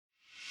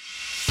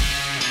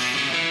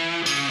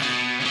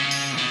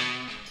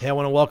Hey, I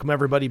want to welcome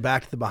everybody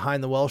back to the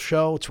Behind the Well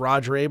show. It's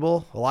Roger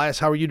Abel. Elias,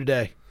 how are you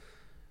today?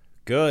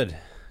 Good,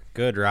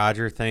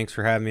 Roger. Thanks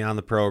for having me on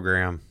the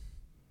program.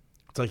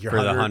 It's like your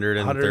for the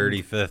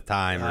 135th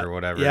time or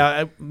whatever.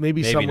 Yeah,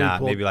 maybe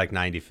not. Maybe like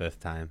 95th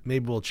time.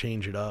 Maybe we'll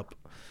change it up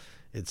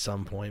at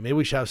some point. Maybe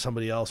we should have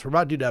somebody else. We're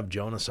about to have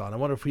Jonas on. I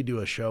wonder if we do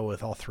a show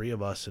with all three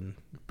of us and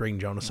bring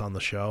Jonas on the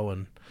show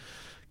and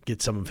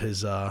get some of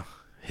his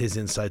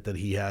insight that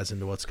he has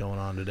into what's going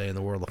on today in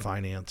the world of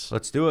finance.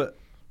 Let's do it.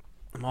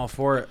 I'm all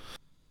for it.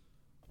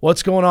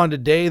 What's going on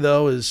today,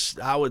 though, is,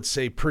 I would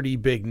say, pretty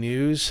big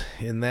news,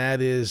 and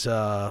that is,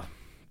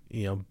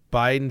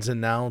 Biden's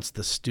announced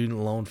the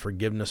student loan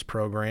forgiveness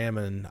program,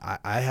 and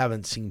I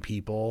haven't seen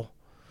people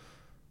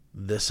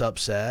this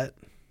upset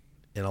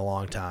in a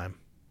long time.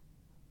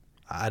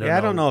 I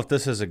don't know if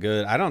this is a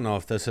good. I don't know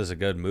if this is a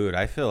good mood.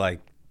 I feel like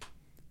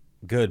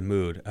a good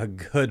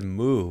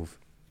move.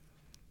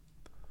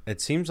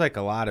 It seems like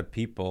a lot of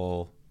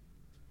people,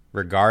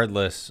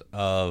 regardless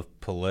of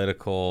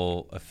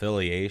political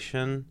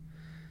affiliation,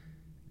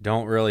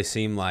 don't really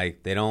seem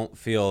like they don't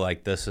feel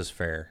like this is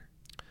fair.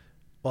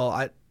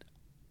 Well,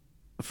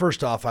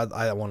 first off,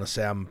 I want to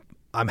say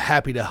I'm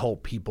happy to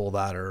help people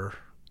that are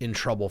in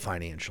trouble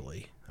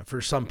financially. For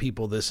some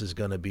people, this is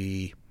going to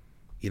be,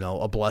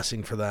 a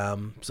blessing for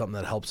them, something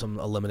that helps them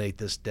eliminate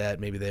this debt.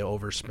 Maybe they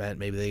overspent,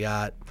 maybe they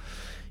got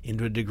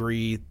into a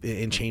degree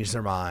and changed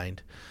their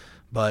mind.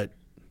 But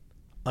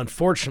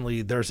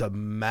unfortunately, there's a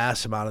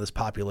mass amount of this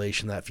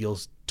population that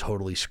feels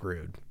totally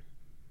screwed.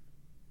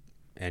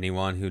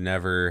 Anyone who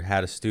never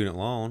had a student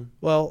loan.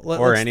 Well,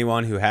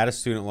 anyone who had a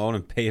student loan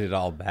and paid it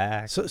all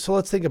back. So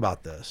let's think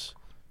about this.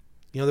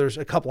 There's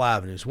a couple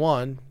avenues.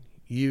 One,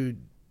 you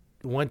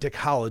went to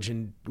college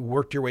and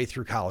worked your way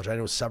through college. I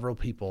know several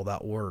people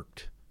that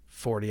worked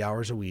 40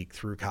 hours a week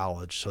through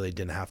college so they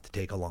didn't have to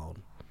take a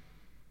loan.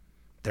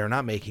 They're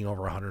not making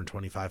over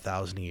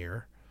 $125,000 a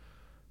year.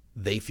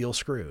 They feel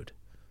screwed.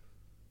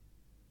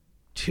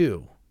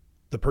 Two,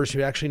 the person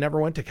who actually never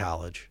went to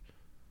college.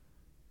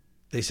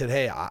 They said,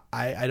 hey,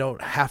 I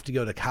don't have to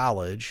go to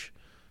college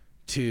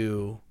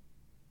to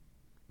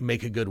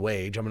make a good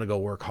wage. I'm going to go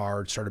work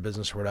hard, start a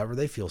business or whatever.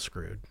 They feel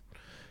screwed.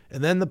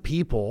 And then the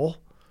people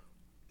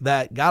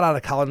that got out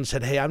of college and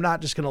said, hey, I'm not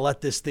just going to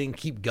let this thing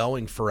keep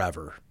going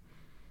forever.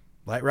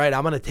 Right?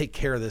 I'm going to take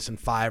care of this in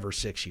 5 or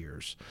 6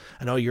 years.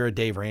 I know you're a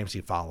Dave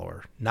Ramsey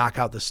follower. Knock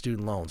out the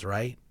student loans,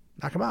 right?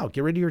 Knock them out.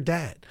 Get rid of your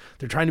debt.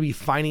 They're trying to be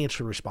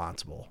financially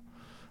responsible.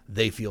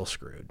 They feel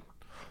screwed.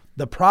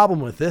 The problem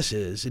with this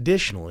is,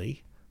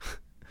 additionally,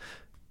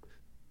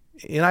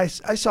 and I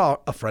saw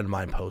a friend of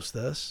mine post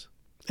this,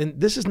 and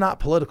this is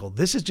not political.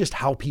 This is just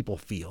how people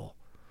feel.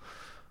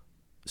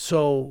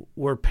 So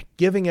we're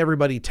giving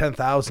everybody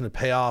 $10,000 to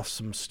pay off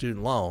some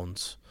student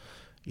loans,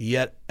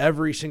 yet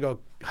every single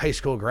high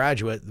school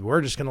graduate, we're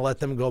just going to let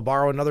them go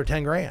borrow another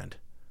 $10,000.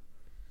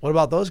 What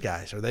about those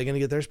guys? Are they going to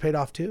get theirs paid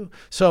off too?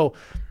 So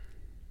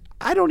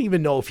I don't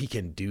even know if he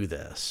can do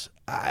this.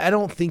 I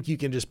don't think you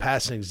can just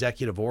pass an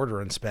executive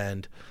order and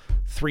spend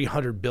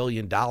 $300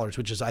 billion,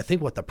 which is, I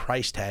think, what the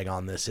price tag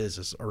on this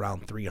is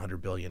around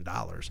 $300 billion.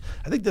 I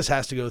think this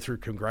has to go through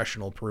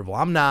congressional approval.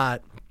 I'm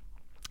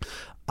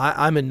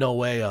in no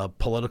way a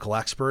political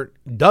expert.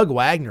 Doug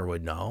Wagner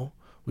would know.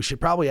 We should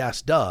probably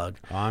ask Doug.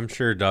 I'm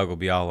sure Doug will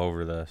be all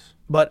over this.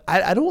 But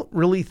I don't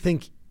really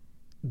think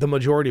the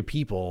majority of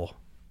people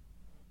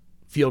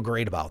feel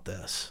great about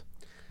this.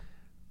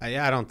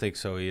 Yeah, I don't think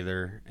so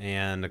either.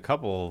 And a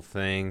couple of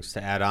things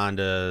to add on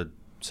to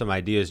some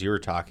ideas you were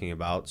talking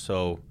about.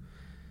 So,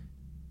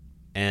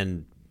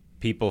 and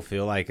people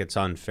feel like it's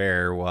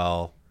unfair.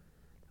 Well,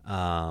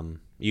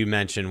 you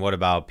mentioned, what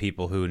about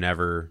people who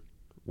never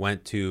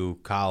went to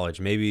college?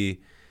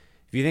 Maybe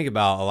if you think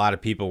about a lot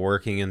of people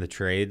working in the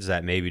trades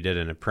that maybe did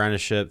an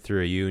apprenticeship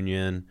through a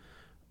union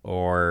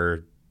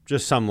or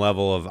just some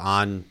level of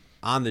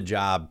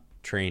on-the-job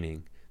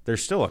training,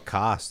 there's still a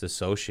cost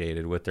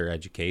associated with their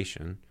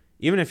education.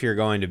 Even if you're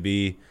going to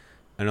be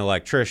an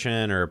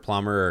electrician or a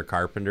plumber or a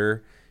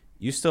carpenter,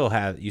 you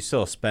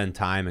still spend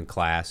time in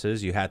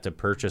classes. You had to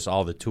purchase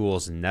all the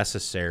tools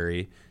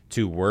necessary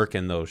to work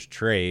in those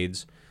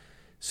trades.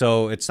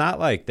 So it's not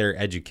like their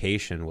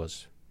education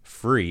was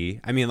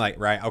free. I mean,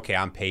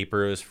 on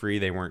paper it was free.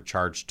 They weren't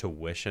charged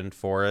tuition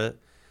for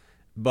it.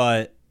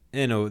 But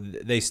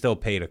they still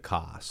paid a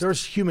cost.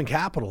 There's human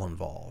capital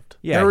involved.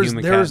 Yeah,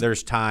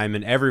 there's time,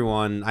 and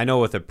everyone, I know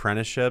with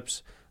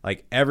apprenticeships,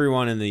 like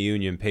everyone in the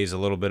union pays a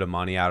little bit of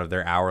money out of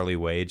their hourly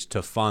wage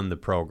to fund the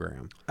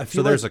program.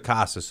 So there's a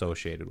cost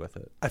associated with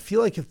it. I feel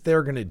like if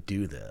they're going to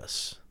do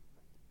this,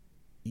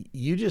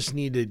 you just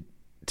need to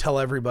tell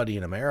everybody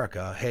in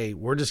America, hey,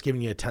 we're just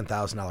giving you a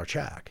 $10,000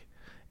 check.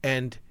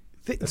 And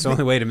that's the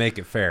only way to make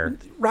it fair.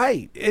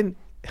 Right. And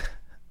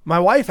my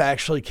wife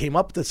actually came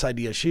up with this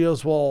idea. She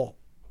goes, well,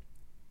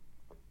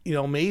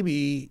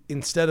 maybe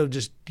instead of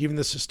just giving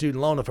this a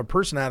student loan, if a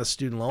person had a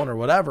student loan or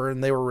whatever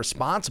and they were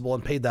responsible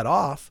and paid that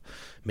off,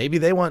 maybe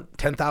they want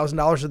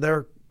 $10,000 of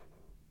their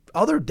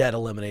other debt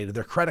eliminated,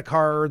 their credit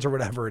cards or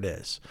whatever it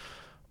is.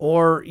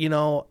 Or,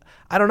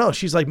 I don't know.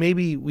 She's like,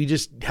 maybe we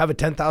just have a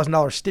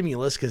 $10,000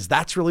 stimulus because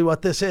that's really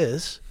what this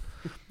is.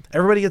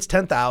 Everybody gets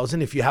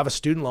 $10,000. If you have a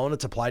student loan,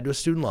 it's applied to a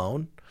student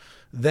loan.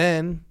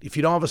 Then if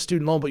you don't have a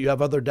student loan, but you have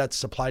other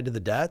debts applied to the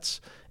debts.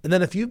 And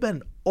then if you've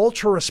been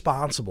ultra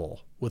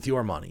responsible with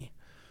your money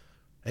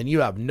and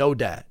you have no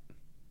debt,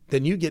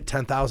 then you get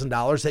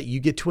 $10,000 that you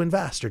get to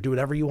invest or do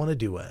whatever you want to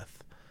do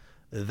with.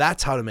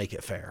 That's how to make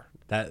it fair.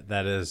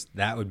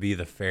 That would be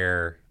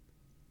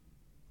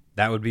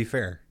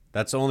fair.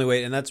 That's the only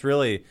way. And that's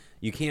really,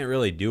 you can't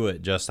really do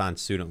it just on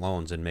student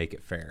loans and make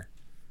it fair.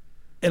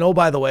 And oh,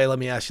 by the way, let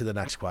me ask you the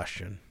next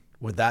question.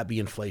 Would that be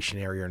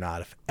inflationary or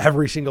not? If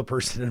every single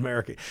person in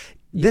America,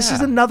 this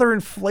is another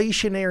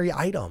inflationary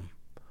item.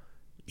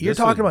 You're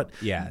talking about.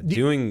 Yeah.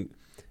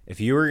 If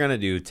you were going to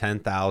do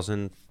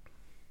 $10,000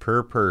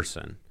 per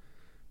person,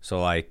 so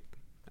like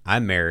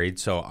I'm married,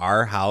 so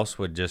our house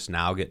would just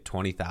now get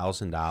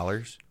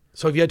 $20,000.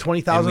 So if you had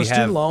 20,000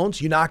 student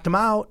loans, you knocked them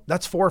out.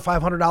 That's $400 or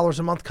 $500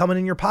 a month coming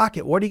in your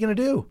pocket. What are you going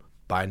to do?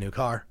 Buy a new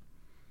car.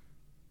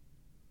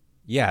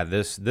 Yeah,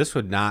 this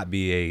would not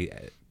be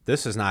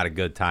this is not a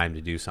good time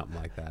to do something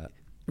like that.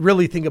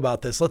 Really think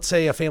about this. Let's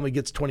say a family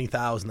gets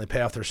 20,000, they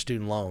pay off their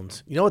student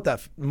loans. You know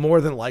what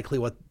more than likely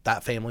what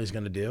that family is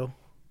going to do?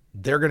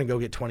 They're going to go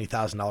get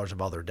 $20,000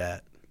 of other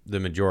debt. The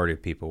majority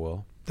of people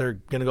will. They're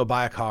going to go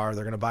buy a car.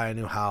 They're going to buy a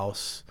new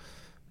house.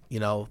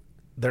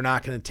 They're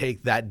not going to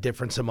take that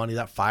difference of money,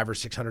 that $500 or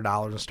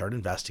 $600, and start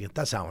investing it.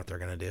 That's not what they're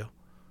going to do.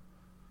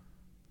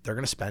 They're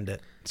going to spend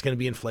it. It's going to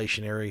be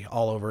inflationary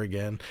all over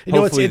again. Hopefully,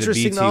 what's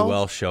interesting, the BT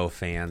Welsh Show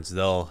fans,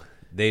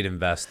 they'd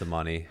invest the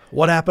money.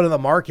 What happened to the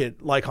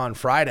market like on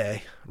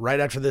Friday, right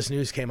after this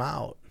news came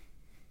out?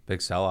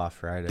 Big sell-off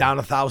Friday. Down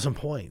 1,000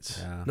 points.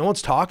 Yeah. No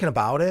one's talking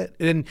about it.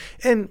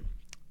 And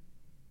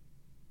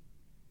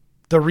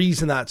the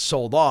reason that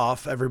sold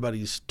off,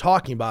 everybody's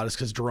talking about, is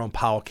because Jerome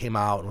Powell came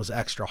out and was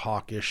extra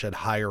hawkish, said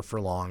higher for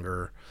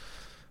longer.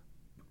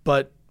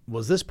 But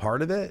was this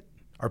part of it?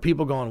 Are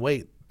people going,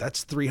 wait,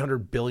 that's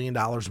 $300 billion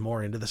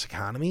more into this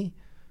economy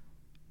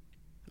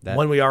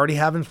when we already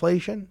have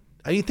inflation?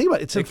 I mean, think about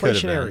it. It's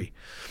inflationary.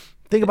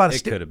 Think about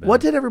it.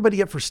 What did everybody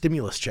get for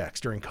stimulus checks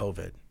during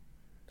COVID?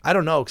 I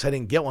don't know because I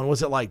didn't get one.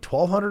 Was it like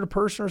 $1,200 a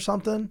person or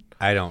something?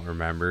 I don't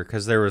remember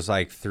because there was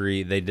like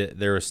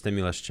there were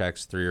stimulus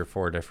checks 3 or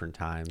 4 different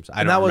times.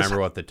 I don't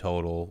remember what the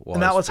total was.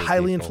 And that was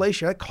highly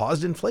inflation. That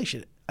caused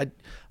inflation. I'd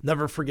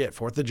never forget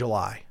 4th of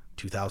July,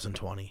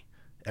 2020.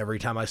 Every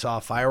time I saw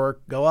a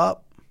firework go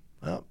up,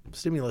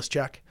 stimulus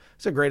check.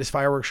 It's the greatest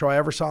fireworks show I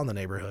ever saw in the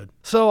neighborhood.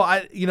 So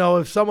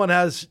if someone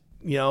has,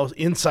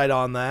 insight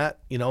on that,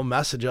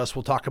 message us.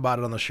 We'll talk about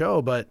it on the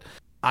show. But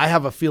I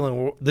have a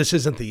feeling this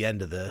isn't the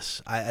end of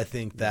this. I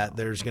think that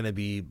there's going to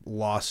be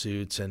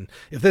lawsuits. And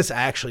if this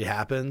actually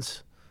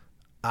happens,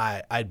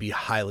 I'd be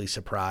highly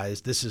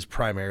surprised. This is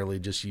primarily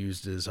just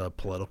used as a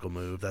political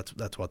move.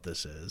 That's what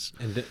this is.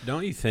 And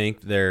don't you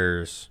think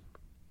to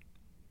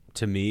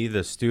me,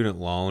 the student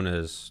loan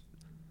is,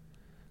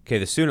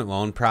 the student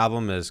loan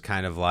problem is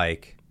kind of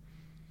like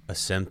a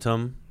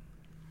symptom,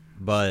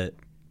 but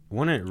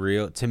wouldn't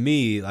what's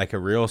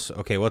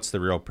the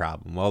real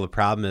problem? Well, the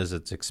problem is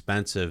it's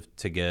expensive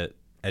to get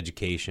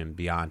education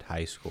beyond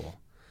high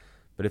school.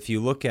 But if you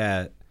look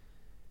at,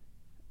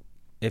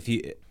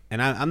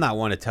 I'm not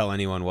one to tell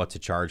anyone what to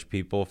charge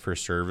people for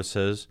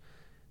services,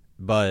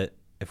 but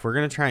if we're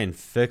going to try and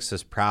fix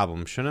this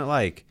problem,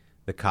 shouldn't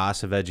the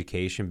cost of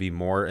education be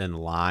more in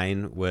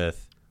line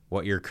with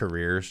what your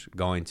career's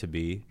going to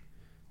be?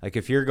 Like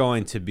if you're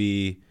going to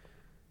be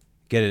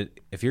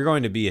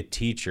a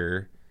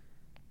teacher,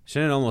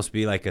 shouldn't it almost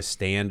be like a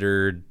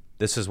standard,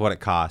 this is what it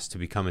costs to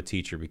become a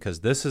teacher because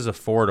this is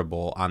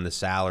affordable on the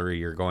salary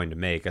you're going to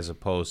make, as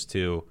opposed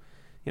to,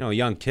 a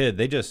young kid,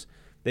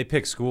 they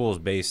pick schools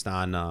based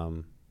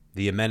on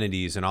the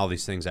amenities and all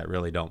these things that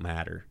really don't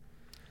matter.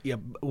 Yeah,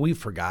 we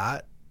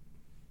forgot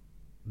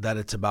that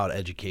it's about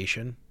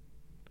education,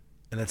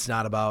 and it's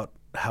not about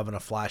having a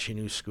flashy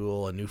new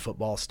school, a new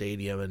football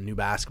stadium, a new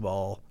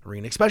basketball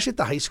arena, especially at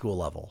the high school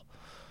level.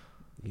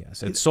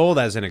 Yes, it's sold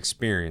as an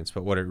experience,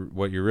 but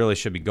what you really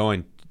should be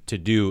going to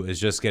do is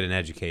just get an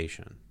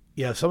education.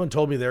 Yeah, if someone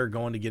told me they're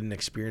going to get an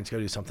experience, go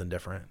do something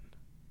different.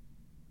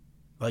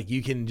 Like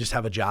you can just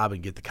have a job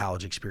and get the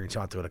college experience. You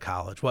don't have to go to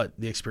college. What,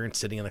 the experience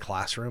sitting in a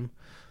classroom?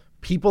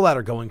 People that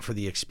are going for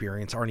the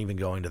experience aren't even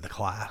going to the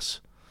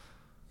class.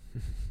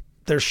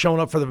 They're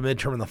showing up for the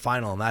midterm and the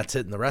final, and that's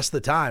it. And the rest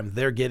of the time,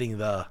 they're getting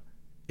the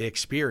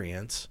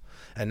experience.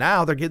 And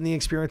now they're getting the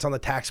experience on the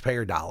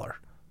taxpayer dollar.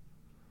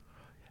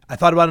 I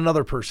thought about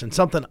another person,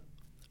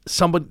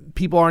 somebody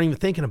people aren't even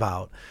thinking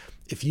about.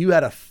 If you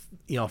had a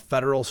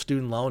federal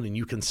student loan and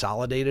you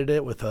consolidated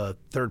it with a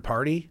third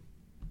party,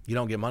 you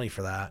don't get money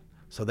for that.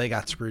 So they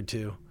got screwed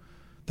too.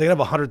 They could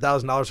have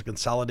 $100,000 of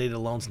consolidated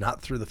loans not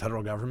through the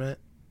federal government.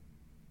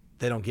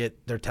 They don't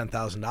get their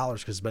 $10,000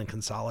 because it's been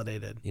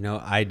consolidated.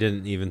 I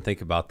didn't even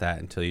think about that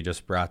until you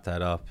just brought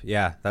that up.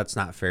 Yeah, that's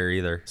not fair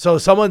either. So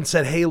someone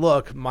said, hey,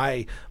 look,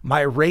 my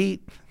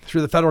rate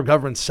through the federal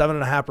government's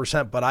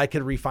 7.5%, but I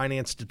could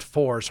refinance it to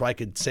 4% so I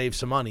could save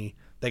some money.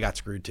 they got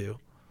screwed too.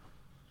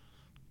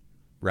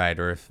 Right,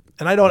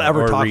 and I don't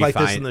ever talk like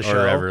this in the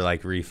show. Or ever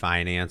like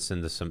refinance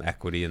into some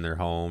equity in their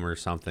home or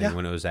something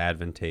when it was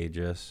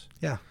advantageous.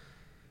 Yeah.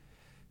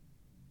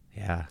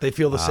 Yeah. They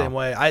feel the same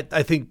way.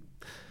 I think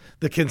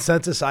the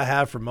consensus I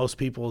have from most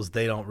people is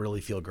they don't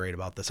really feel great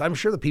about this. I'm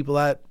sure the people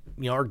that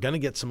are going to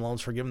get some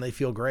loans forgiven, they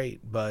feel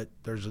great, but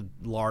there's a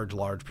large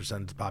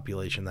percentage of the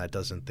population that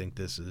doesn't think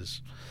this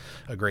is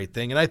a great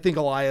thing. And I think,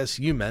 Elias,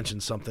 you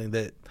mentioned something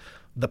that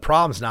the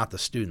problem's not the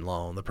student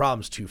loan. The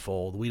problem's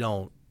twofold. We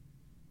don't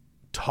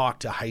talk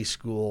to high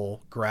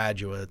school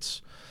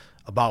graduates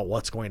about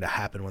what's going to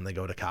happen when they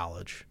go to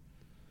college.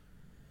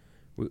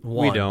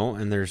 We don't,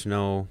 and there's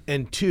no...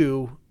 And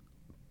two,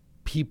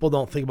 people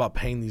don't think about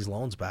paying these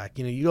loans back.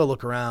 You go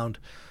look around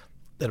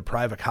at a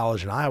private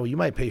college in Iowa, you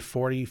might pay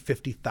 $40,000,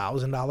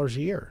 $50,000 a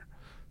year.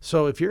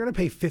 So if you're going to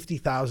pay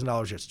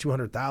 $50,000, it's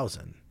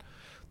 $200,000.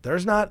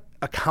 There's not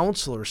a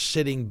counselor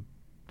sitting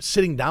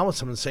down with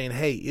someone saying,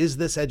 hey, is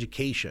this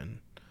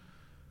education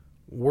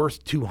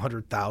worth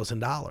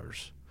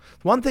 $200,000?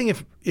 One thing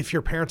if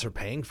your parents are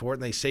paying for it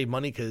and they save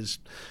money because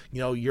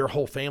your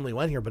whole family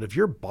went here, but if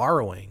you're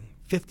borrowing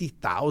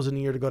 $50,000 a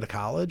year to go to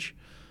college,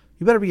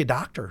 you better be a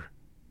doctor.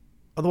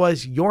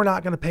 Otherwise, you're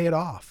not going to pay it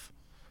off.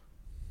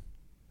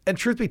 And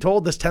truth be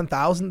told, this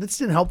 $10,000, this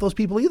didn't help those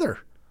people either.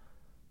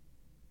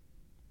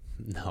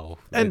 No.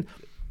 And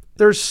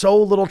there's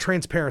so little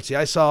transparency.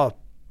 I saw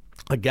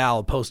a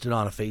gal posted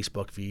on a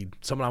Facebook feed,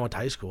 someone I went to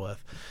high school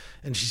with,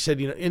 and she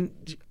said, in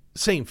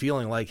same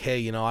feeling like,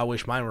 hey, I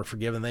wish mine were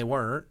forgiven. They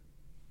weren't.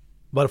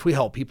 But if we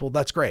help people,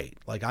 that's great.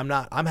 Like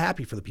I'm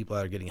happy for the people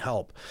that are getting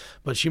help.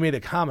 But she made a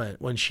comment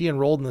when she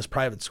enrolled in this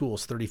private school,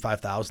 it's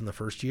 $35,000 the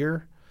first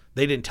year.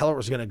 They didn't tell her it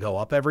was going to go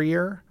up every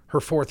year. Her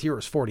fourth year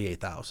was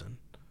 $48,000.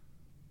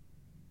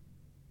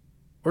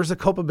 Where's the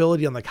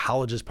culpability on the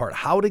college's part?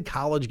 How did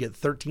college get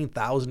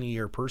 $13,000 a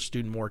year per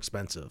student more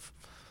expensive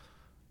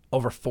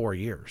over 4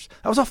 years?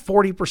 That was a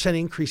 40%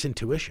 increase in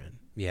tuition.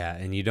 Yeah,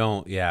 and you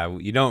don't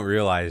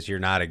realize you're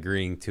not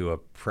agreeing to a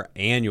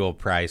annual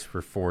price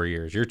for 4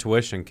 years. Your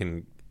tuition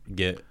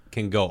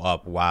can go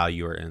up while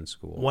you are in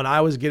school. When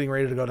I was getting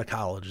ready to go to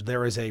college,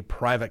 there is a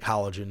private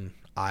college in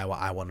Iowa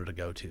I wanted to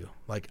go to.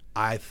 Like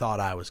I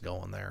thought I was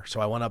going there. So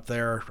I went up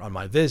there on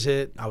my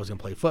visit. I was going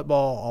to play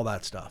football, all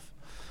that stuff.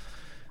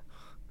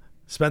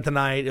 Spent the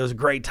night. It was a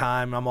great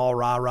time. I'm all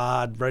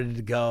rah-rah, ready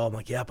to go. I'm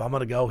like, yep, I'm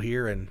going to go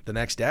here. And the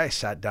next day I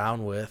sat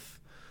down with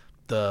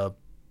the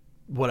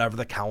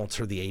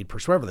counselor, the aide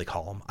person, whatever they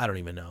call them. I don't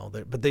even know.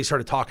 But they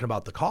started talking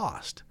about the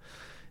cost.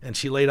 And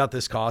she laid out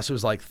this cost. It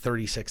was like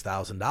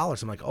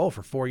 $36,000. I'm like, oh,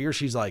 for 4 years?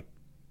 She's like,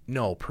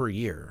 no, per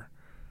year.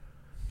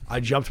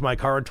 I jumped in my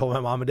car and told my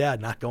mom and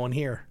dad, not going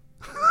here.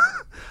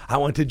 I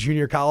went to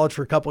junior college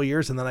for a couple of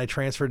years, and then I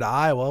transferred to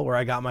Iowa where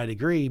I got my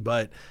degree.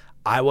 But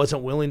I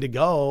wasn't willing to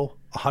go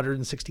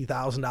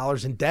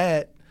 $160,000 in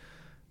debt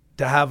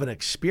to have an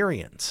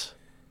experience.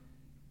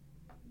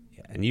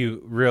 And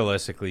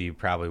you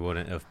probably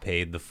wouldn't have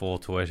paid the full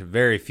tuition.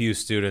 Very few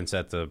students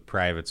at the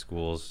private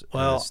schools in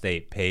the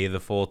state pay the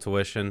full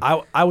tuition.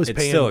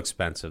 It's still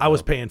expensive. I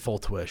was paying full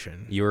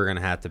tuition. You were going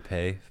to have to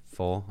pay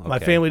full? Okay, my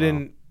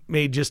family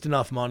made just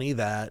enough money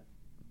that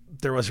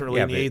there wasn't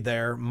really any aid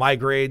there. My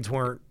grades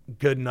weren't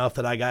good enough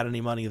that I got any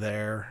money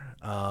there.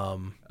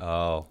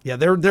 Yeah,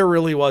 there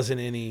really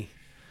wasn't any.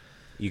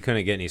 You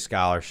couldn't get any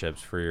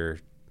scholarships for your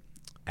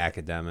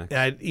academics.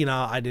 I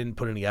didn't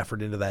put any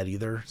effort into that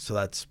either, so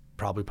that's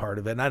probably part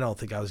of it. And I don't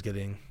think I was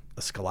getting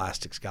a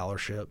scholastic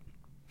scholarship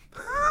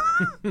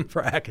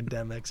for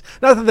academics.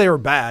 Not that they were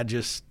bad,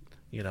 just,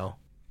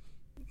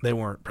 they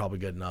weren't probably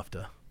good enough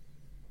to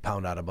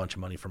pound out a bunch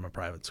of money from a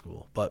private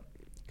school. But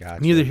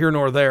gotcha. Neither here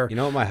nor there. You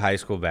know what my high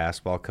school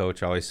basketball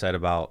coach always said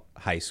about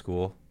high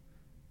school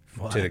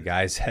to the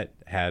guys that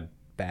had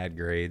bad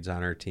grades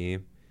on our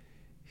team?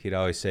 He'd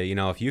always say,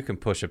 if you can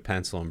push a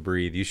pencil and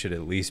breathe, you should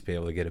at least be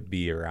able to get a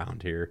B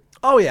around here.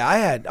 Oh yeah, I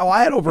had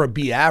over a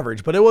B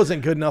average, but it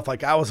wasn't good enough.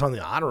 Like I was on the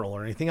honor roll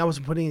or anything. I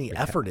wasn't putting any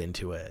effort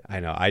into it.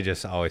 I know. I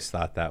just always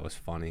thought that was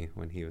funny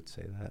when he would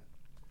say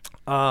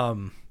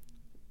that.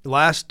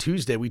 Last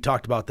Tuesday we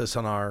talked about this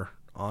on our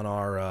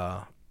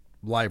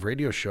live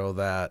radio show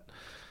that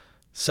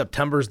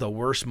September is the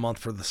worst month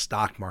for the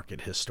stock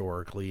market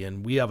historically,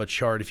 and we have a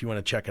chart. If you want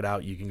to check it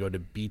out, you can go to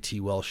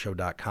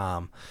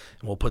btwellshow.com,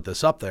 and we'll put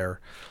this up there.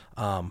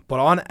 But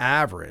on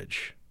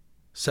average,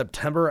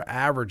 September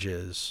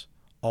averages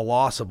a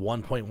loss of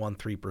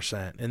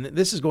 1.13%, and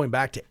this is going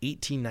back to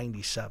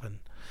 1897.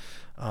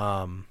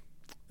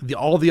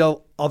 All the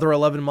other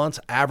 11 months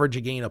average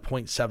a gain of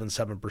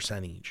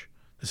 0.77% each.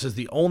 This is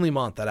the only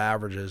month that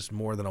averages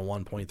more than a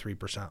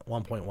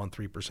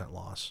 1.13%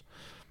 loss.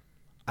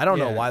 I don't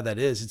know why that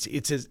is.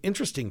 It's an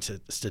interesting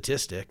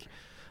statistic.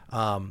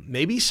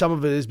 Maybe some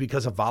of it is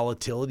because of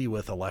volatility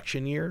with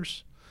election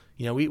years.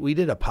 We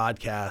did a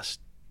podcast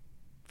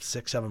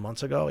 8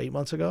 months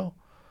ago,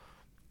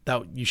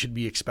 that you should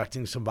be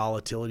expecting some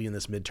volatility in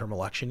this midterm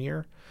election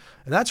year.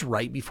 And that's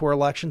right before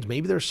elections.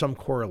 Maybe there's some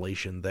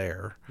correlation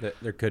there.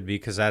 There could be,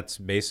 because that's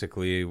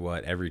basically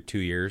what, every 2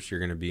 years you're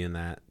going to be in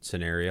that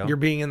scenario. You're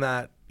being in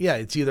that, yeah,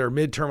 it's either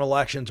midterm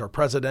elections or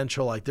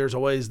presidential. Like there's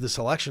always this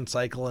election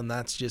cycle, and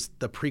that's just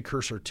the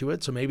precursor to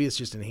it. So maybe it's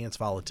just enhanced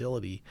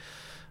volatility.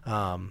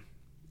 Yeah,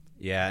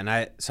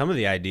 and some of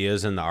the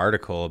ideas in the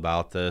article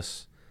about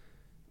this,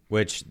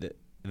 which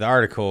the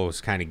article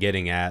was kind of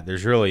getting at,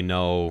 there's really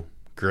no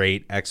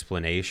great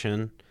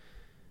explanation.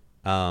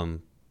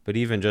 But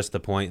even just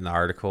the point in the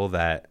article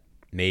that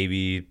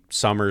maybe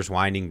summer's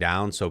winding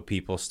down, so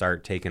people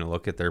start taking a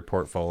look at their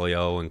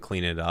portfolio and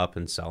cleaning it up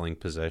and selling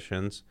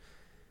positions.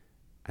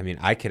 I mean,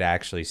 I could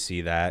actually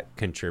see that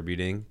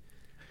contributing.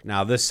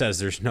 Now, this says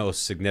there's no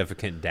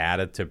significant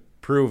data to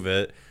prove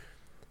it,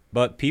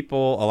 but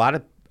people, a lot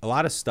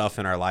of stuff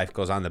in our life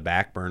goes on the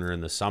back burner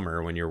in the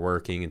summer when you're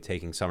working and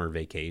taking summer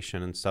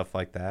vacation and stuff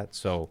like that.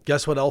 So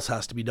guess what else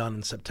has to be done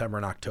in September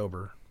and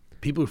October?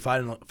 People who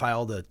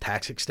file the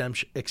tax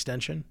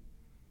extension,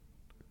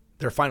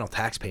 their final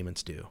tax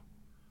payments due.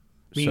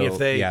 I mean,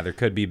 there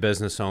could be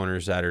business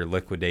owners that are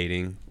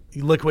liquidating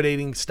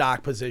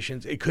stock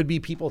positions. It could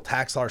be people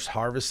tax loss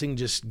harvesting,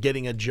 just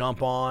getting a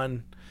jump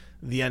on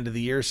the end of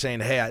the year, saying,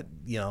 "Hey,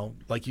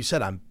 like you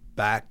said, I'm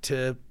back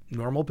to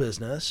normal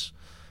business.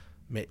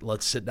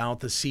 Let's sit down with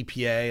the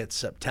CPA at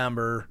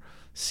September."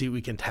 See what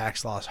we can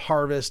tax loss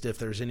harvest, if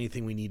there's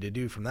anything we need to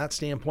do from that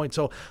standpoint.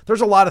 So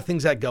there's a lot of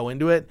things that go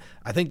into it.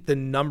 I think the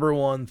number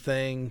one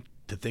thing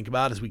to think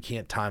about is we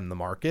can't time the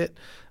market.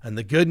 And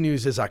the good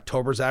news is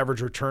October's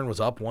average return was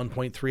up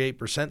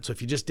 1.38%. So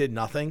if you just did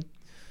nothing,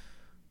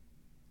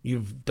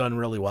 you've done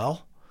really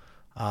well.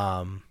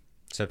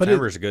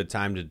 September is a good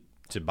time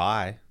to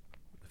buy.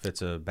 If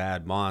it's a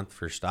bad month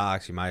for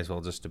stocks, you might as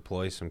well just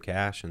deploy some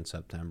cash in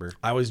September.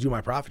 I always do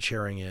my profit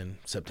sharing in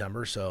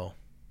September, so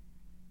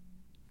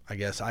I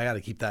guess I got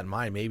to keep that in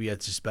mind. Maybe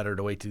it's just better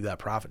to wait to do that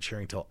profit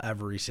sharing till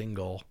every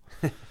single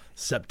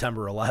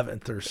September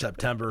 11th or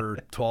September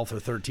 12th or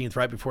 13th,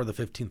 right before the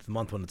 15th of the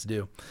month when it's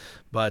due.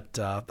 But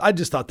I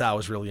just thought that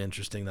was really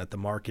interesting that the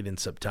market in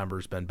September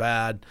has been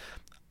bad.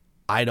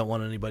 I don't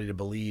want anybody to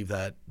believe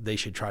that they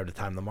should try to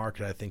time the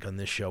market. I think on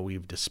this show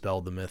we've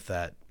dispelled the myth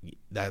that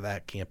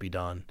can't be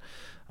done.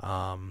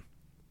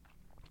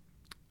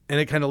 And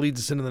it kind of leads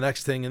us into the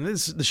next thing. And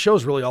the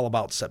show's really all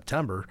about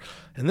September.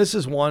 And this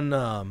is one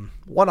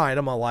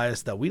item,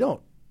 Elias, that we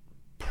don't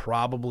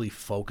probably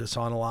focus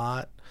on a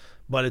lot,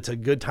 but it's a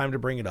good time to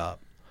bring it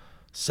up.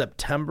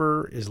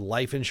 September is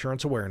Life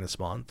Insurance Awareness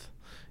Month.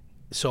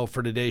 So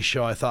for today's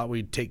show, I thought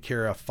we'd take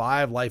care of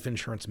 5 life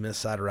insurance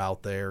myths that are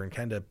out there and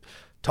kind of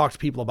talk to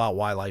people about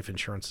why life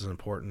insurance is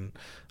important.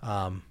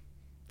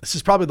 This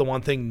is probably the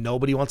one thing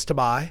nobody wants to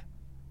buy.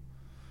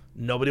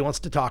 Nobody wants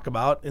to talk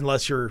about,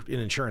 unless you're an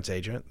insurance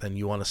agent, then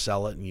you want to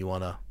sell it and you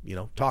want to,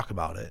 talk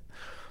about it.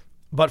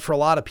 But for a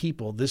lot of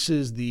people, this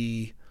is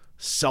the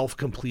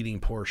self-completing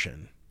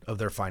portion of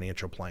their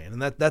financial plan.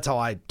 And that's how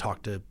I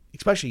talk to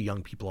especially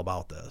young people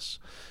about this.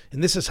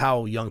 And this is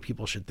how young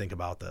people should think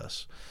about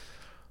this.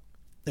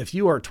 If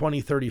you are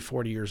 20, 30,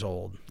 40 years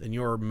old and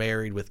you're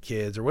married with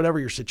kids or whatever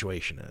your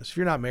situation is, if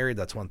you're not married,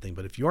 that's one thing.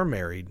 But if you're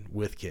married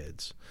with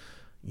kids,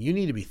 you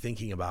need to be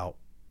thinking about,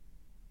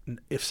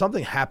 if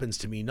something happens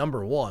to me,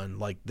 number one,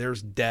 like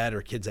there's debt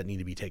or kids that need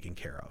to be taken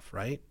care of,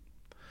 right?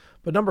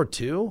 But number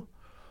two,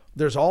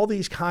 there's all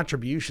these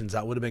contributions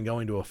that would have been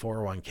going to a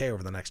 401k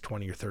over the next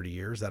 20 or 30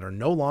 years that are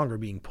no longer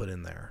being put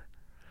in there.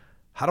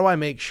 How do I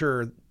make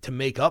sure to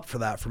make up for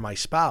that for my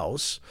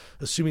spouse,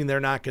 assuming they're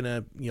not going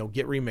to,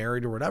 get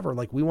remarried or whatever?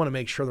 Like, we want to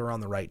make sure they're on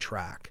the right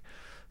track.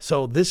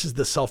 So this is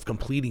the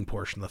self-completing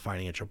portion of the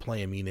financial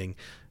plan, meaning,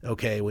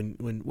 okay,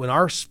 when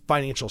our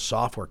financial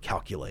software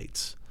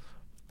calculates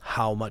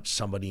how much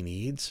somebody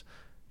needs,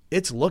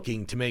 it's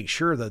looking to make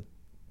sure that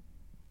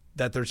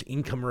there's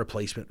income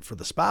replacement for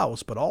the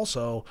spouse, but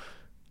also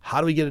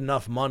how do we get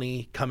enough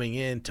money coming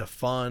in to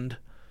fund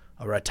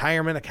a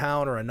retirement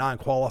account or a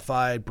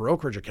non-qualified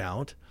brokerage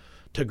account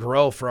to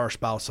grow for our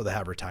spouse so they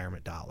have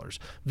retirement dollars.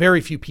 Very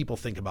few people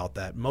think about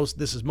that.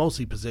 This is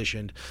mostly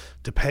positioned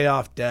to pay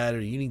off debt, or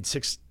you need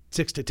six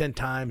to 10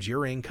 times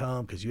your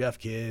income because you have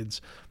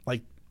kids.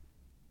 Like,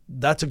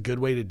 that's a good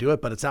way to do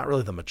it, but it's not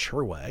really the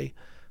mature way.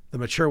 The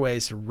mature way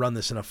is to run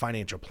this in a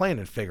financial plan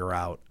and figure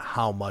out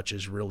how much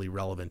is really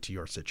relevant to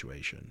your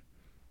situation.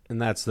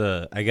 And that's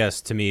I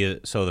guess to me,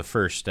 so the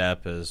first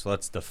step is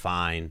let's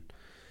define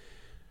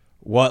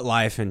what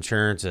life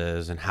insurance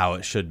is and how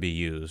it should be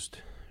used,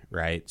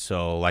 right?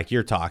 So like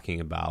you're talking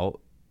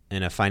about,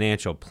 in a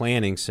financial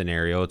planning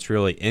scenario, it's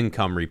really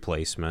income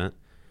replacement.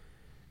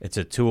 It's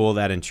a tool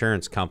that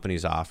insurance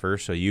companies offer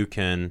so you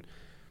can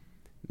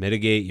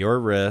mitigate your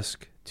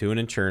risk to an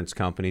insurance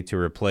company to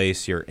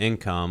replace your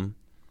income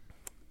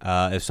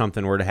if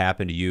something were to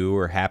happen to you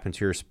or happen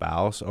to your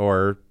spouse,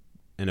 or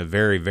in a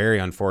very, very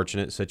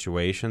unfortunate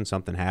situation,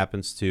 something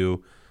happens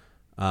to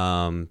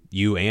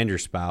you and your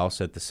spouse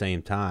at the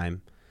same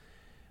time.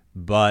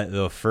 But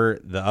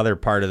the other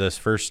part of this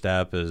first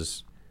step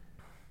is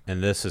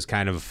and this is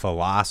kind of a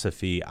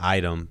philosophy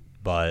item,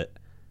 but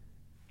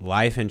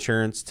life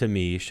insurance to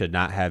me should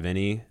not have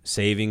any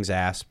savings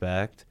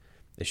aspect.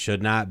 It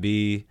should not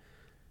be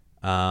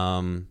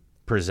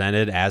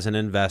presented as an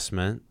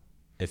investment.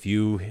 If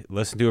you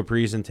listen to a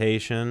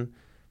presentation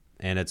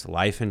and it's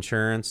life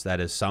insurance that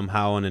is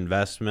somehow an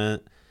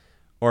investment,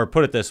 or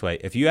put it this way,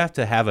 if you have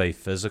to have a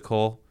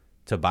physical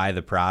to buy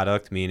the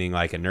product, meaning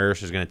like a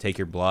nurse is going to take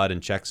your blood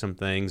and check some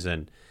things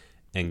and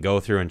go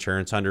through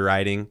insurance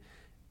underwriting,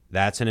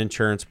 that's an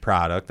insurance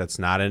product. That's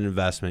not an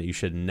investment. You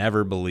should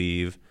never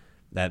believe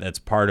that that's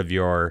part of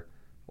your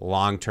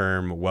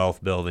long-term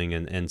wealth building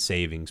and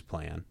savings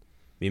plan.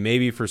 I mean,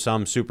 maybe for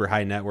some super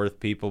high net worth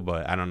people,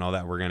 but I don't know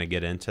that we're going to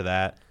get into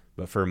that.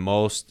 But for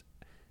most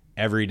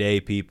everyday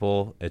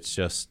people, it's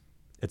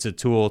a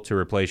tool to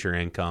replace your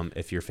income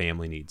if your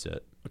family needs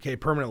it. Okay,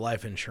 permanent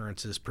life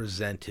insurance is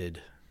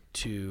presented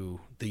to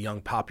the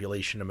young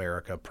population in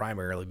America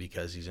primarily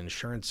because these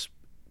insurance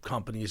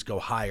companies go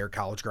hire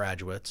college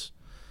graduates.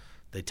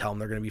 They tell them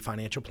they're going to be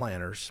financial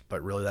planners,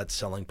 but really that's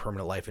selling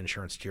permanent life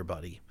insurance to your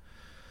buddy.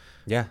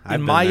 Yeah,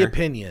 in my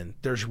opinion,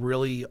 there's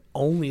really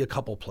only a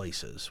couple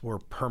places where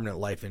permanent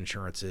life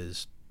insurance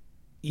is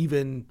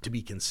even to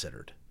be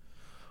considered.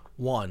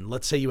 One,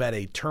 let's say you had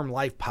a term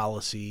life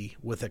policy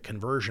with a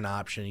conversion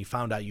option. You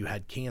found out you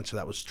had cancer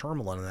that was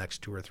terminal in the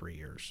next 2 or 3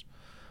 years.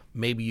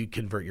 Maybe you'd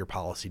convert your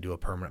policy to a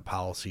permanent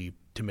policy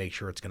to make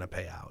sure it's going to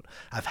pay out.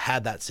 I've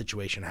had that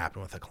situation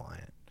happen with a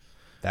client.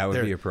 That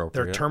would be appropriate.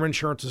 Their term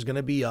insurance is going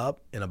to be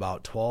up in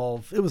about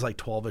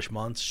 12-ish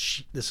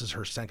months. This is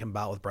her second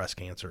bout with breast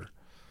cancer.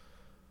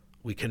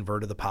 We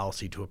converted the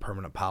policy to a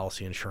permanent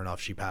policy, and sure enough,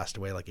 she passed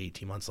away like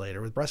 18 months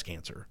later with breast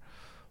cancer.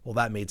 Well,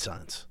 that made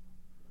sense.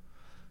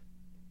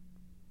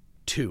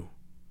 2,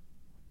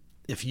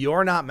 if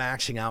you're not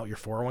maxing out your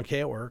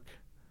 401k at work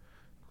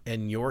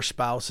and your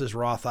spouse's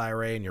Roth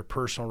IRA and your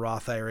personal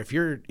Roth IRA, if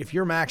you're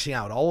maxing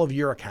out all of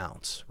your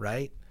accounts,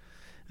 right,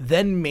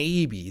 then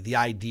maybe the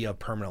idea of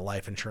permanent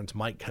life insurance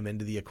might come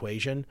into the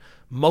equation.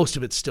 Most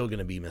of it's still going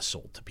to be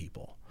missold to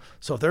people.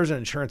 So if there's an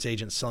insurance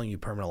agent selling you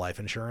permanent life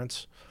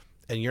insurance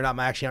and you're not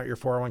maxing out your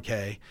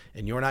 401k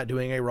and you're not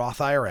doing a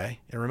Roth IRA,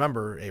 and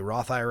remember, a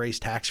Roth IRA is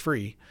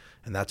tax-free,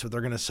 and that's what they're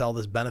going to sell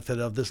this benefit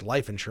of this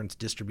life insurance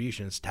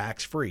distribution. It's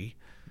tax-free.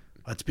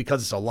 That's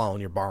because it's a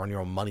loan. You're borrowing your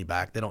own money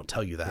back. They don't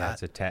tell you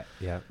that.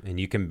 Yeah, it's and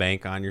you can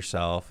bank on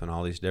yourself and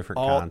all these different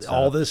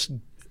concepts.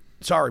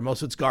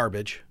 Most of it's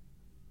garbage.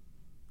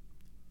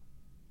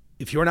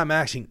 If you're not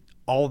maxing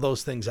all of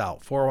those things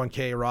out,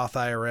 401k, Roth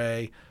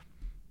IRA,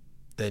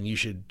 then you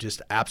should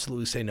just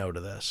absolutely say no to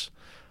this.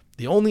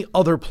 The only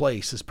other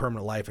place this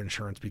permanent life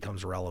insurance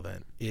becomes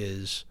relevant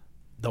is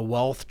the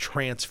wealth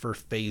transfer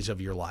phase of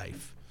your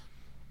life.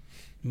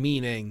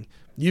 Meaning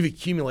you've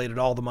accumulated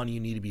all the money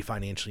you need to be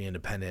financially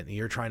independent and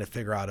you're trying to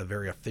figure out a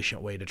very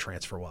efficient way to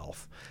transfer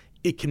wealth.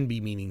 It can be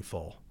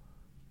meaningful.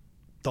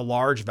 The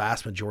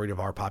vast majority of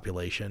our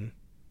population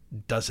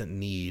doesn't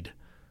need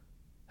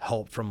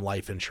help from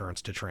life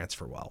insurance to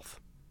transfer wealth.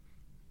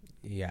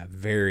 Yeah,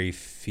 very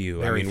few.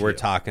 We're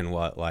talking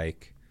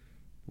like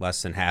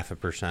less than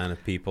 0.5%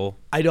 of people.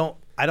 I don't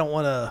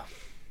want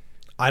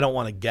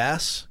to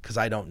guess because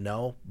I don't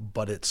know,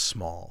 but it's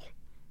small.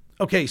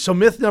 Okay, so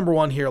myth number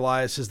 1 here,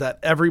 Elias, is that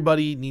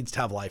everybody needs to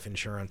have life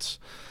insurance.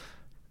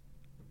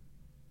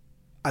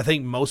 I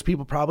think most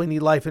people probably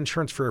need life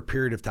insurance for a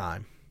period of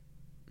time.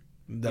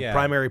 The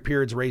primary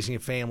period's raising a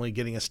family,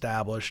 getting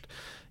established.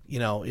 You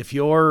know, if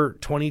you're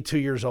 22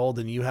 years old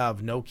and you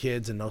have no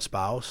kids and no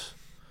spouse,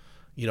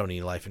 you don't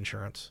need life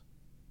insurance.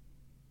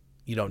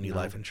 You don't need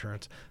life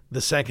insurance.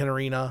 The second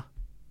arena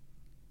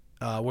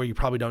where you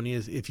probably don't need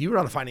is if you're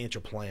on a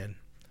financial plan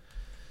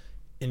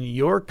and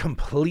you're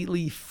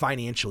completely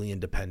financially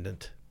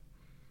independent,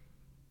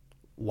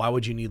 why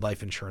would you need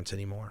life insurance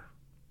anymore?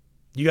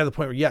 You got to the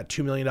point where you got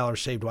 $2 million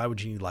saved. Why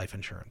would you need life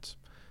insurance?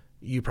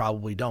 You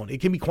probably don't. It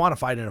can be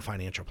quantified in a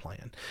financial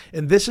plan.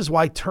 And this is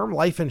why term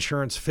life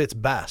insurance fits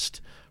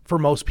best for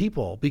most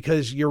people,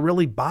 because you're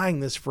really buying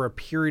this for a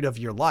period of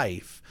your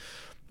life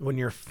when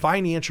your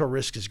financial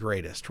risk is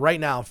greatest. Right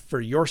now, for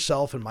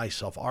yourself and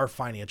myself, our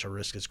financial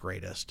risk is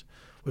greatest.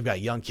 We've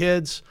got young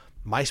kids.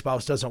 My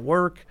spouse doesn't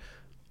work.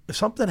 If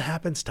something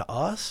happens to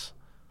us,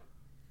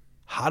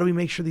 how do we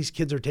make sure these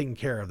kids are taken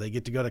care of? They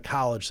get to go to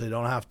college so they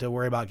don't have to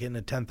worry about getting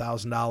a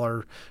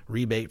 $10,000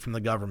 rebate from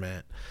the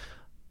government.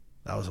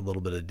 That was a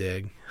little bit of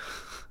dig.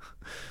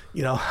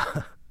 You know,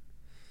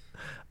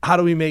 how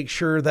do we make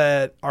sure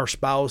that our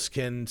spouse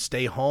can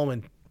stay home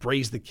and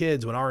raise the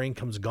kids when our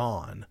income's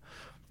gone?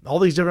 All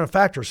these different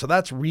factors. So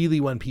that's really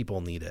when people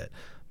need it.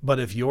 But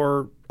if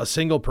you're a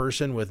single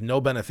person with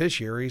no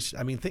beneficiaries,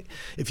 I mean,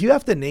 if you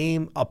have to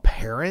name a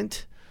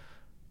parent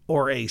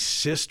or a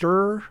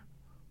sister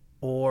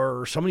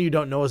or someone you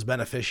don't know as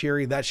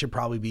beneficiary, that should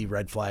probably be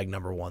red flag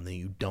number 1, that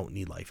you don't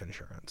need life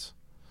insurance.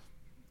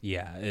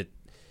 Yeah,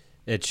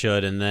 it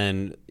should. And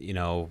then, you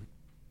know,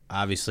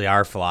 obviously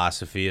our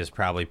philosophy is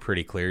probably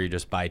pretty clear. You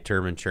just buy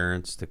term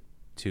insurance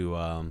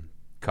to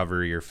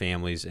cover your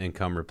family's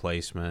income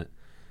replacement.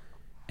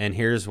 And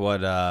here's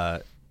what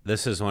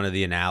this is one of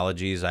the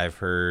analogies I've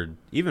heard,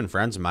 even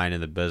friends of mine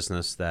in the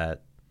business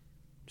that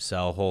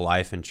sell whole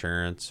life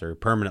insurance or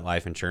permanent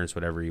life insurance,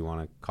 whatever you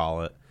want to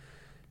call it.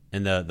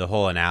 And the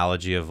whole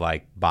analogy of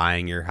like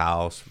buying your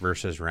house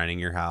versus renting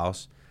your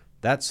house,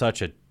 that's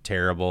such a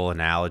terrible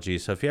analogy.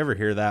 So if you ever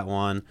hear that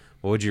one,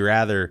 well, would you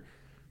rather,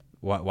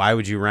 why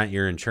would you rent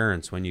your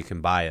insurance when you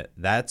can buy it?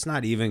 That's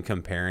not even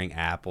comparing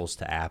apples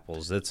to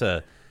apples. It's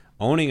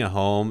owning a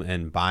home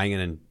and buying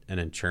an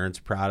insurance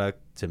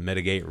product to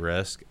mitigate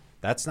risk.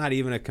 That's not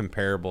even a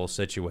comparable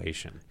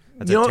situation.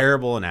 That's a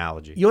terrible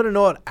analogy. You want to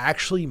know what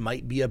actually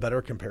might be a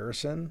better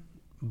comparison?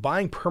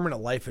 Buying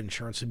permanent life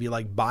insurance would be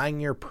like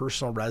buying your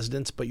personal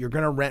residence, but you're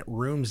going to rent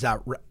rooms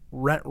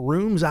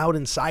out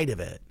inside of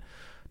it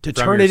to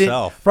turn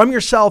it from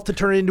yourself to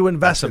turn it into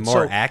investment. That's a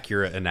more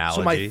accurate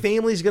analogy. So my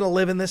family's going to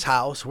live in this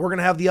house. We're going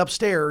to have the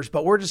upstairs,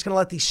 but we're just going to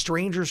let these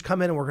strangers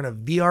come in and we're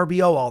going to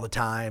VRBO all the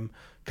time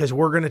because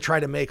we're going to try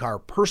to make our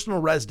personal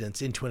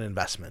residence into an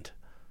investment.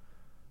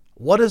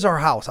 What is our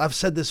house? I've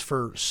said this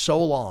for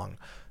so long.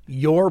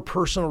 Your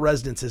personal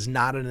residence is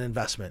not an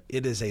investment.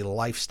 It is a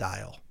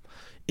lifestyle.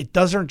 It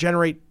doesn't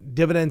generate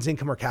dividends,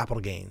 income, or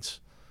capital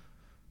gains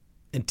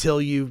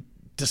until you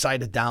decide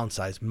to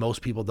downsize.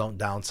 Most people don't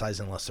downsize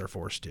unless they're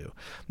forced to.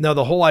 Now,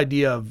 the whole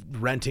idea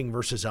of renting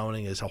versus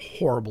owning is a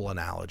horrible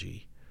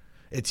analogy.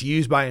 It's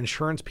used by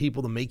insurance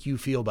people to make you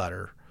feel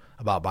better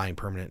about buying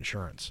permanent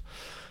insurance.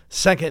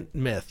 Second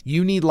myth,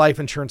 you need life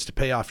insurance to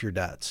pay off your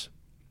debts.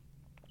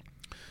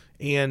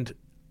 And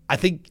I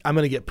think I'm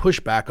going to get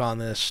pushback on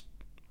this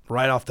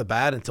right off the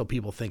bat until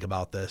people think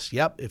about this.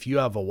 Yep, if you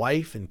have a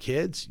wife and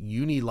kids,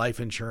 you need life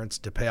insurance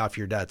to pay off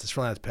your debts. It's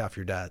really not to pay off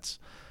your debts.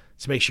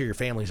 It's to make sure your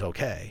family's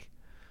okay.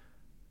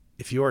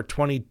 If you're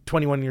 20,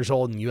 21 years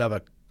old and you have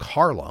a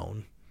car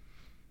loan,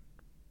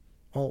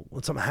 well,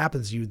 when something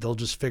happens to you, they'll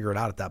just figure it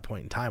out at that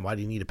point in time. Why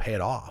do you need to pay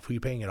it off? Who are you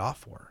paying it off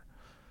for?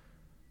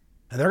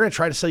 And they're going to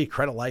try to sell you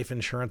credit life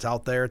insurance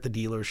out there at the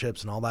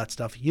dealerships and all that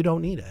stuff. You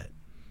don't need it.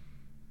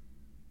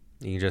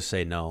 You just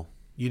say no.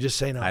 You just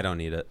say no. I don't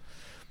need it.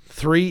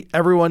 3,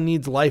 everyone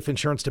needs life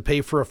insurance to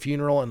pay for a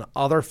funeral and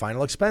other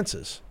final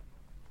expenses.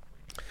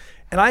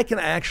 And I can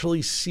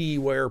actually see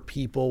where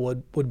people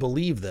would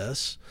believe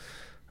this.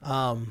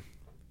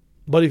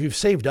 But if you've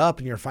saved up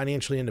and you're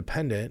financially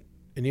independent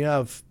and you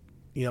have,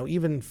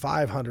 even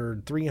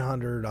 $500,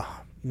 $300, $1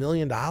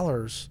 million,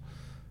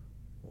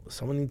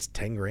 someone needs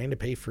 10 grand to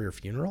pay for your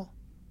funeral.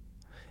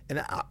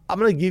 And I'm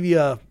going to give you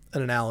an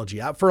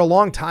analogy. For a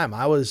long time,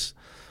 I was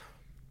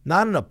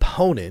not an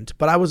opponent,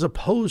 but I was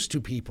opposed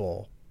to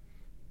people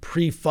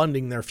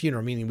pre-funding their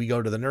funeral, meaning we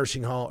go to the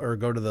nursing home or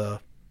go to the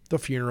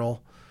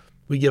funeral,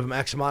 we give them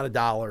X amount of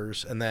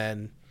dollars, and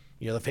then,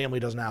 the family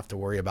doesn't have to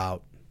worry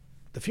about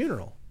the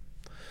funeral.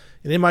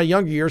 And in my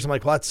younger years, I'm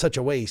like, well, that's such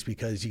a waste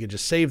because you could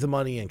just save the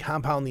money and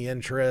compound the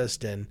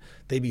interest and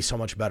they'd be so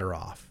much better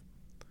off.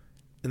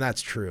 And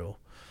that's true.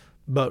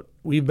 But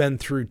we've been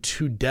through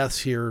 2 deaths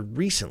here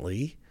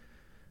recently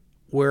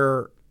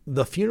where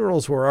the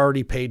funerals were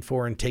already paid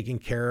for and taken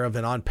care of.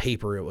 And on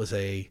paper, it was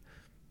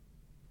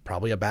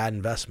probably a bad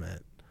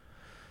investment.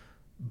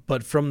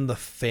 But from the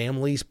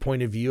family's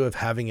point of view of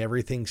having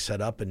everything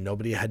set up and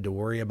nobody had to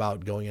worry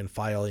about going and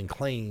filing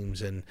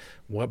claims and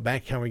what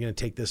bank account are we going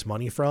to take this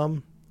money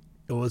from,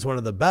 it was one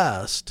of the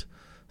best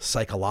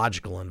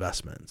psychological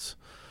investments.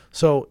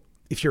 So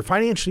if you're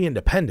financially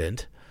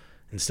independent,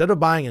 instead of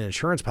buying an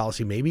insurance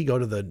policy, maybe go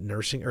to the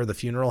nursing or the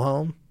funeral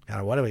home.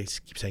 God, why do I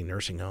keep saying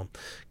nursing home?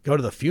 Go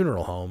to the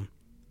funeral home.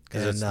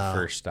 Because it's the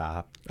first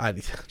stop.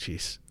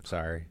 Jeez.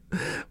 Sorry.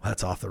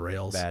 That's off the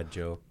rails. Bad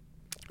joke.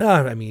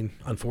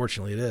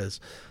 Unfortunately it is.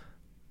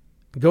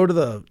 Go to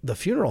the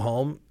funeral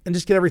home and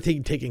just get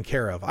everything taken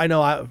care of. I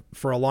know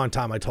for a long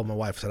time I told my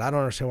wife, I said, I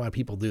don't understand why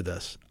people do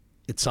this.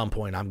 At some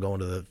point I'm going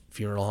to the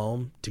funeral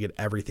home to get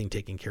everything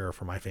taken care of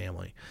for my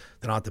family.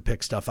 They don't have to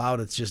pick stuff out.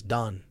 It's just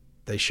done.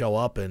 They show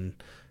up and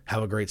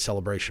have a great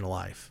celebration of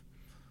life.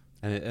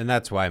 And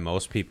that's why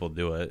most people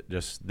do it.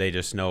 They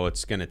just know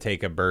it's going to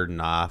take a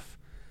burden off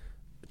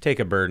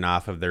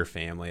of their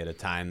family at a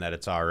time that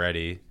it's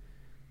already,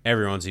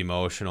 everyone's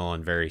emotional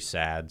and very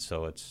sad.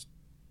 So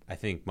I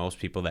think most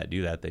people that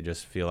do that, they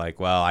just feel like,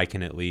 well, I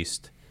can at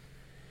least,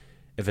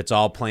 if it's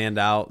all planned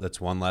out,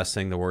 that's one less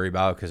thing to worry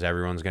about because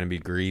everyone's going to be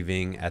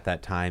grieving at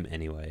that time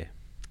anyway.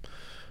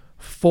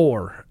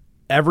 4,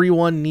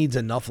 everyone needs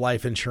enough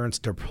life insurance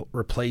to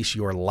replace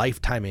your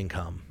lifetime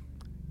income.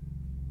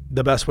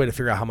 The best way to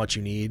figure out how much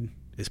you need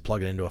is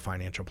plug it into a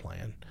financial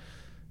plan.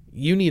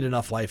 You need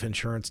enough life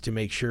insurance to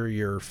make sure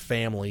your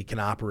family can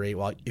operate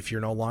if you're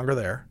no longer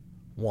there,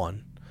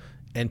 1.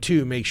 And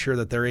 2, make sure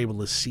that they're able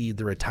to seed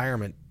the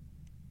retirement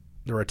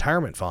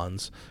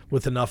funds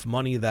with enough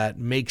money that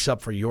makes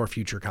up for your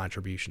future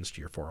contributions to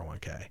your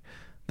 401k.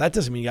 That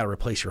doesn't mean you got to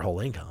replace your whole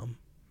income.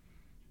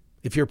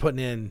 If you're putting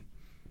in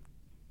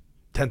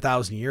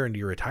 $10,000 a year into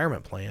your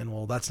retirement plan,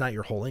 well, that's not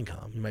your whole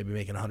income. You might be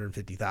making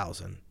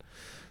 $150,000.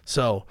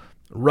 So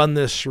run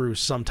this through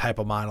some type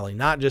of modeling,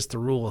 not just the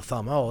rule of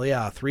thumb. Oh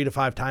yeah, 3 to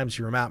 5 times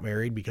you're not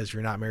married, because if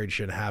you're not married, you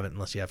shouldn't have it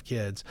unless you have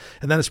kids.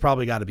 And then it's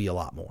probably got to be a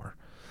lot more.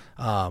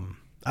 I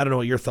don't know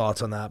what your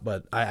thoughts on that,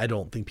 but I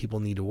don't think people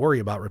need to worry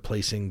about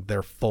replacing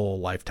their full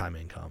lifetime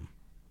income.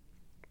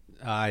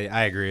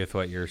 I agree with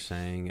what you're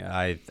saying.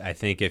 I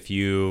think if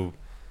you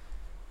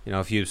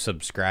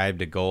subscribe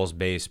to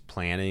goals-based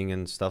planning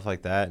and stuff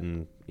like that,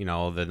 and,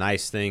 the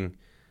nice thing,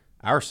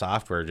 our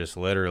software just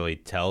literally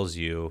tells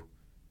you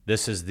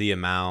this is the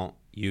amount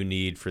you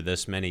need for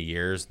this many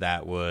years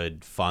that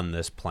would fund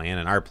this plan,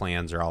 and our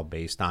plans are all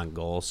based on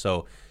goals.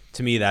 So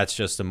to me, that's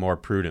just a more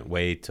prudent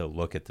way to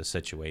look at the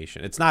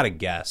situation. It's not a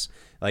guess.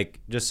 Like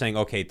just saying,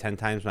 okay, 10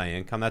 times my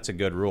income, that's a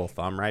good rule of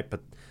thumb, right?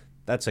 But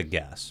that's a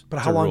guess. But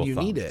how long do you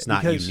need it? It's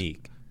not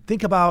unique.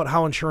 Think about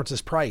how insurance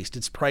is priced.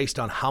 It's priced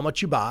on how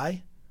much you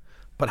buy,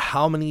 but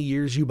how many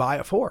years you buy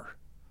it for.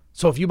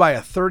 So if you buy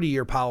a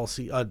 30-year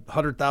policy,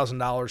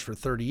 $100,000 for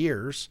 30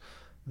 years,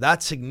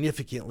 that's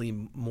significantly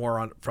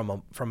more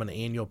from an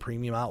annual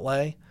premium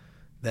outlay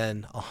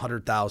than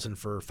 $100,000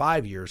 for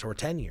 5 years or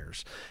 10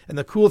 years. And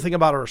the cool thing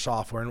about our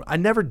software, and I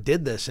never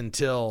did this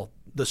until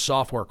the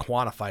software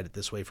quantified it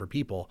this way for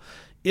people,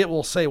 it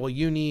will say, well,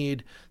 you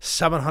need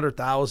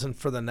 $700,000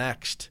 for the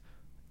next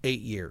 8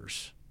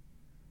 years.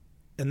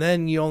 And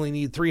then you only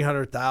need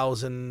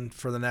 $300,000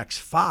 for the next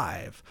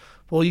 5.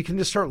 Well, you can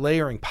just start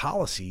layering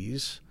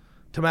policies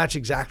to match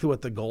exactly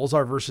what the goals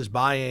are versus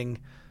buying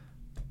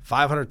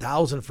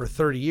 $500,000 for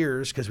 30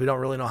 years because we don't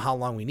really know how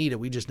long we need it.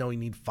 We just know we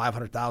need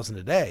 $500,000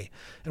 a day,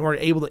 and we're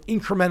able to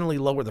incrementally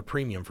lower the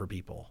premium for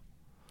people.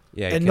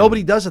 Yeah, and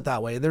nobody does it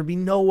that way. There'd be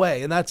no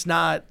way, and that's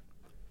not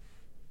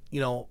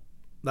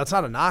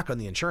a knock on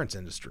the insurance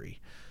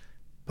industry.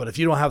 But if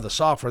you don't have the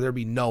software, there'd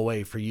be no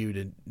way for you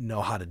to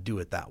know how to do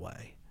it that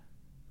way.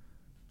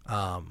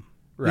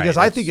 Because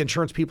I think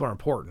insurance people are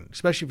important,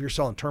 especially if you're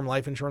selling term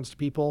life insurance to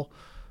people.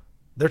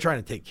 They're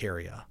trying to take care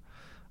of you.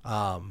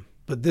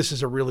 But this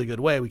is a really good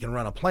way. We can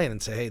run a plan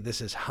and say, hey, this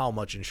is how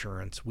much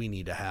insurance we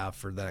need to have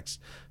for the next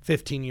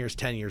 15 years,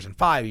 10 years, and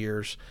 5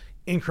 years,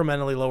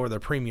 incrementally lower their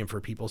premium for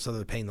people so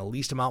they're paying the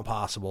least amount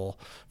possible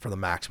for the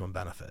maximum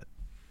benefit.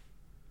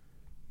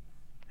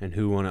 And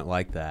who wouldn't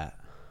like that?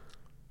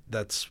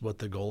 That's what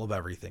the goal of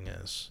everything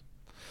is.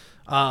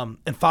 And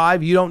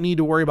 5, you don't need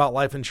to worry about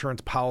life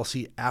insurance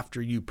policy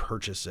after you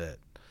purchase it.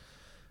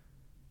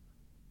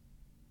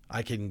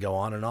 I can go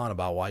on and on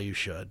about why you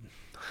should.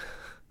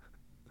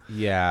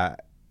 Yeah.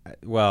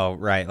 Well,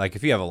 right. Like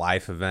if you have a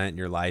life event and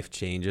your life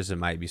changes, it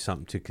might be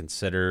something to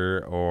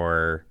consider,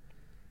 or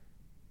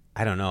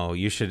I don't know.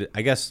 You should,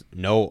 I guess,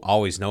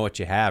 always know what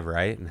you have,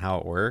 right? And how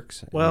it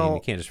works. Well, I mean,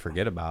 you can't just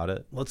forget about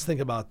it. Let's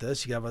think about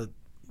this.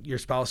 Your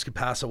spouse could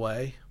pass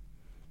away.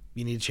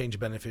 You need to change a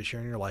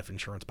beneficiary in your life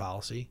insurance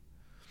policy.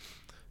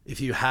 If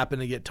you happen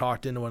to get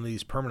talked into one of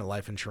these permanent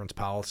life insurance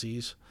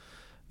policies,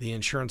 the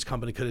insurance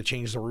company could have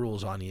changed the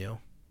rules on you.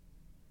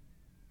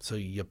 So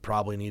you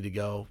probably need to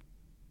go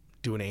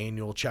do an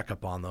annual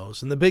checkup on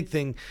those. And the big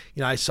thing,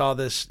 I saw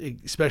this,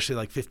 especially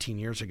like 15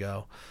 years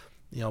ago,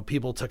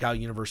 people took out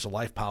universal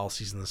life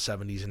policies in the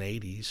 70s and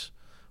 80s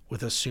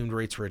with assumed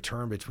rates of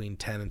return between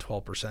 10 and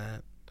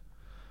 12%.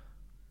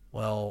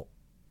 Well,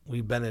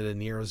 we've been at a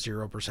near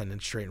 0%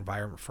 interest rate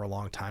environment for a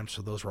long time,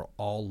 so those were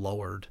all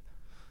lowered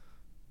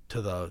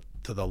to the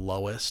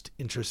lowest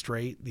interest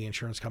rate the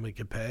insurance company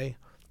could pay.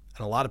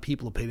 And a lot of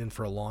people have paid in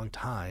for a long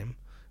time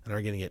and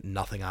are going to get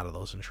nothing out of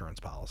those insurance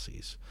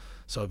policies.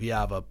 So if you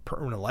have a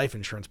permanent life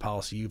insurance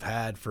policy you've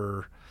had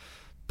for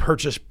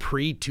purchase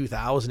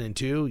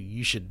pre-2002,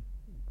 you should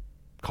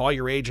call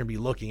your agent and be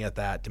looking at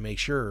that to make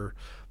sure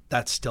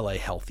that's still a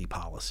healthy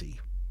policy.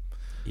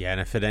 Yeah,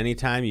 and if at any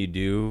time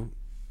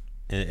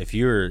if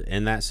you're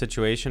in that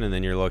situation and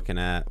then you're looking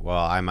at,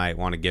 well, I might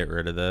want to get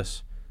rid of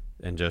this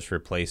and just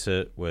replace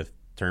it with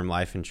term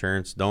life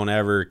insurance, don't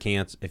ever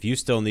cancel. If you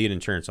still need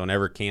insurance, don't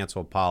ever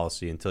cancel a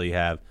policy until you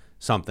have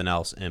something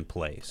else in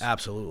place.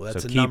 Absolutely.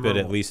 So keep it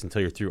at least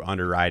until you're through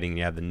underwriting and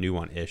you have the new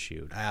one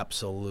issued.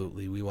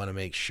 Absolutely. We want to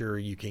make sure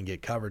you can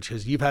get coverage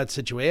because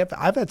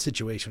I've had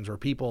situations where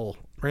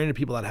random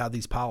people that have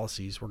these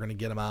policies, we're going to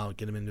get them out,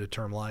 get them into a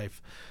term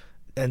life,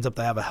 ends up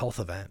to have a health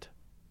event.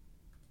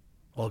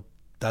 Well,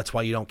 that's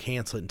why you don't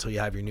cancel it until you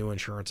have your new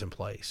insurance in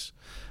place.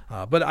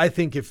 But I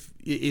think if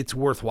it's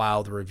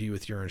worthwhile to review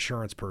with your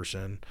insurance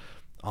person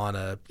on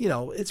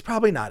it's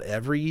probably not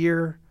every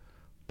year,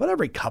 but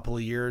every couple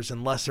of years,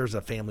 unless there's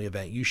a family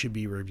event, you should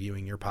be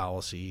reviewing your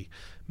policy,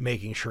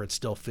 making sure it's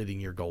still fitting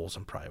your goals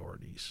and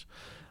priorities.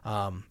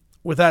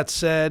 With that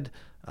said,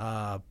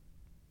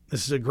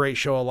 this is a great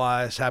show,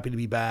 Elias. Happy to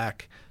be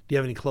back. Do you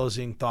have any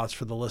closing thoughts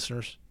for the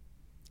listeners?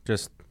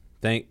 Just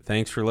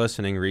thanks for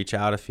listening. Reach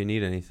out if you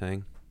need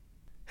anything.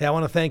 Hey, I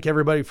want to thank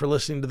everybody for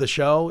listening to the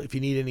show. If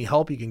you need any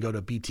help, you can go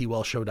to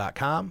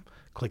btwellshow.com,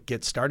 click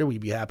Get Started. We'd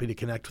be happy to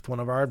connect with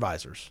one of our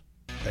advisors.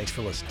 Thanks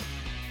for listening.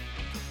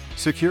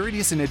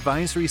 Securities and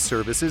advisory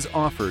services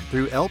offered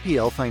through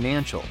LPL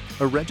Financial,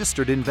 a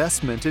registered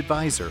investment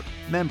advisor,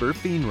 member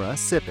FINRA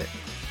SIPC.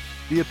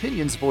 The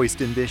opinions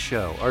voiced in this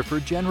show are for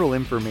general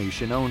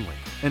information only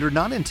and are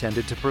not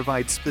intended to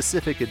provide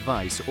specific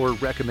advice or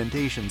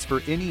recommendations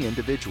for any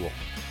individual.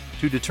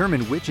 To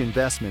determine which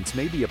investments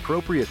may be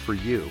appropriate for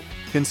you,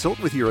 consult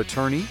with your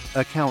attorney,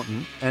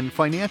 accountant, and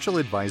financial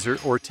advisor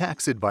or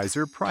tax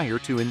advisor prior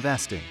to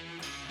investing.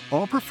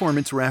 All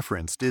performance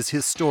referenced is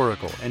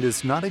historical and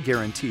is not a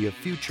guarantee of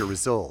future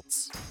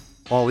results.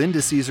 All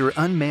indices are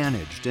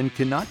unmanaged and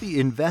cannot be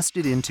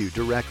invested into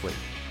directly.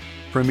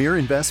 Premier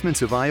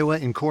Investments of Iowa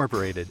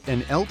Incorporated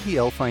and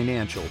LPL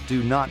Financial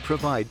do not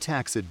provide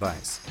tax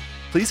advice.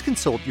 Please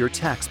consult your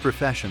tax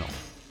professional.